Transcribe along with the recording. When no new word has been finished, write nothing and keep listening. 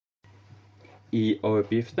I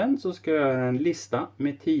uppgiften så ska jag göra en lista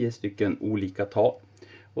med 10 stycken olika tal.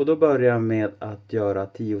 Och då börjar jag med att göra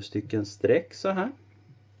 10 stycken streck så här.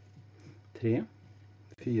 3,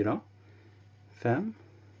 4, 5,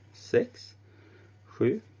 6,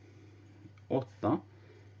 7, 8,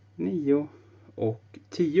 9 och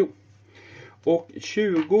 10. Och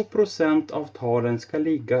 20% av talen ska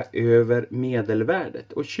ligga över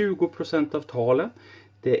medelvärdet. Och 20% av talen,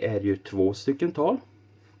 det är ju 2 stycken tal.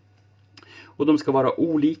 Och de ska vara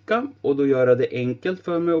olika, och då gör jag det enkelt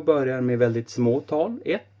för mig och börjar med väldigt små tal.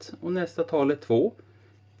 1 och nästa tal är 2,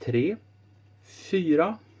 3,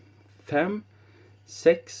 4, 5,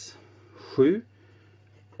 6, 7,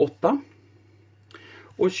 8.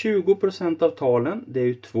 Och 20% av talen, det är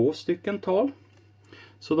ju 2 stycken tal.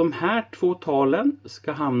 Så de här 2 talen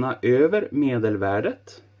ska hamna över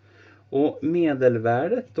medelvärdet. Och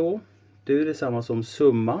medelvärdet då, det är detsamma som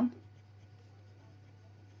summan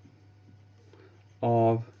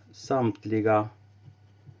av samtliga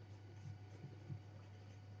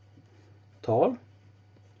tal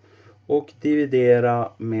och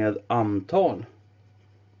dividera med antal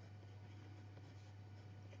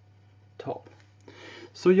tal.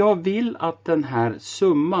 Så jag vill att den här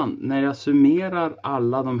summan, när jag summerar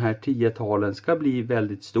alla de här 10 talen, ska bli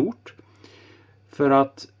väldigt stort. För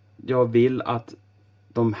att jag vill att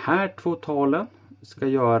de här 2 talen ska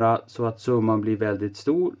göra så att summan blir väldigt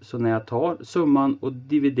stor. Så när jag tar summan och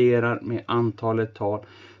dividerar med antalet tal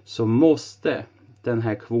så måste den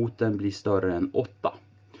här kvoten bli större än 8.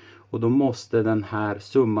 Och då måste den här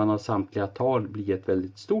summan av samtliga tal bli ett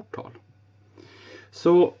väldigt stort tal.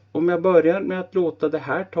 Så om jag börjar med att låta det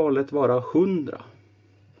här talet vara 100.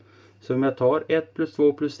 Så om jag tar 1 plus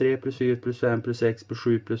 2 plus 3 plus 4 plus 5 plus 6 plus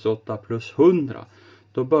 7 plus 8 plus 100.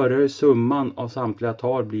 Då börjar ju summan av samtliga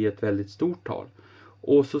tal bli ett väldigt stort tal.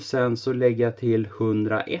 Och så sen så lägger jag till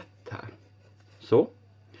 101 här. Så.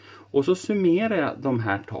 Och så summerar jag de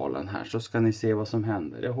här talen här, så ska ni se vad som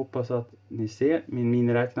händer. Jag hoppas att ni ser min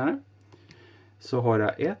miniräknare. Så har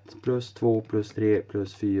jag 1 plus 2 plus 3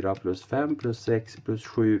 plus 4 plus 5 plus 6 plus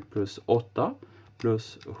 7 plus 8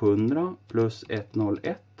 plus 100 plus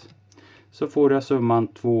 101. Så får jag summan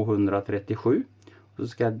 237. Så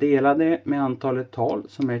ska jag dela det med antalet tal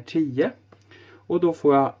som är 10. Och då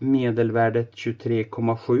får jag medelvärdet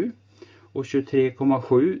 23,7. Och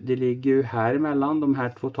 23,7 det ligger ju här mellan de här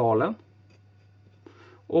 2 talen.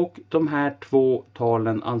 Och de här 2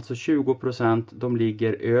 talen, alltså 20%, de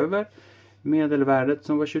ligger över medelvärdet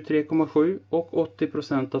som var 23,7. Och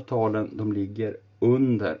 80% av talen, de ligger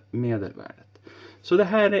under medelvärdet. Så det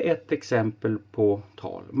här är ett exempel på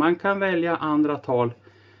tal. Man kan välja andra tal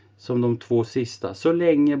som de 2 sista, så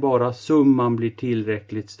länge bara summan blir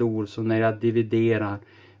tillräckligt stor. Så när jag dividerar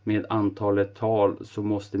med antalet tal så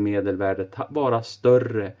måste medelvärdet vara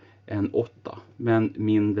större än 8, men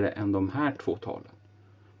mindre än de här 2 talen.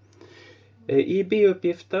 I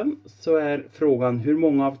B-uppgiften så är frågan hur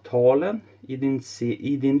många av talen i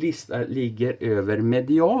din lista ligger över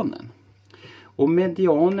medianen. Och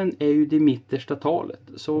medianen är ju det mittersta talet.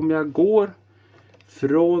 Så om jag går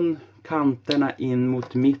från kanterna in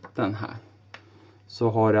mot mitten här, så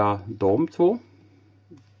har jag de 2,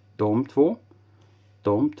 de 2,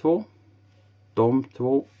 de 2, de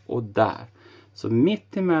 2 och där. Så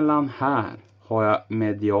mitt emellan här har jag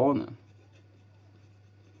medianen.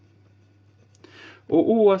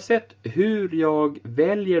 Och oavsett hur jag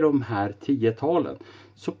väljer de här 10 talen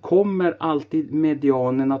så kommer alltid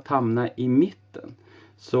medianen att hamna i mitten.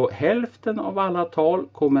 Så hälften av alla tal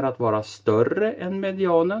kommer att vara större än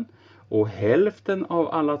medianen. Och hälften av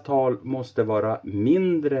alla tal måste vara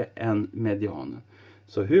mindre än medianen.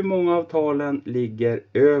 Så hur många av talen ligger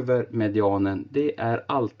över medianen? Det är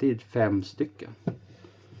alltid 5 stycken.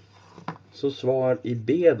 Så svar i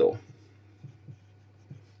B då.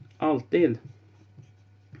 Alltid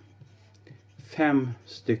 5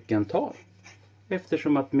 stycken tal.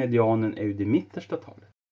 Eftersom att medianen är ju det mittersta talet.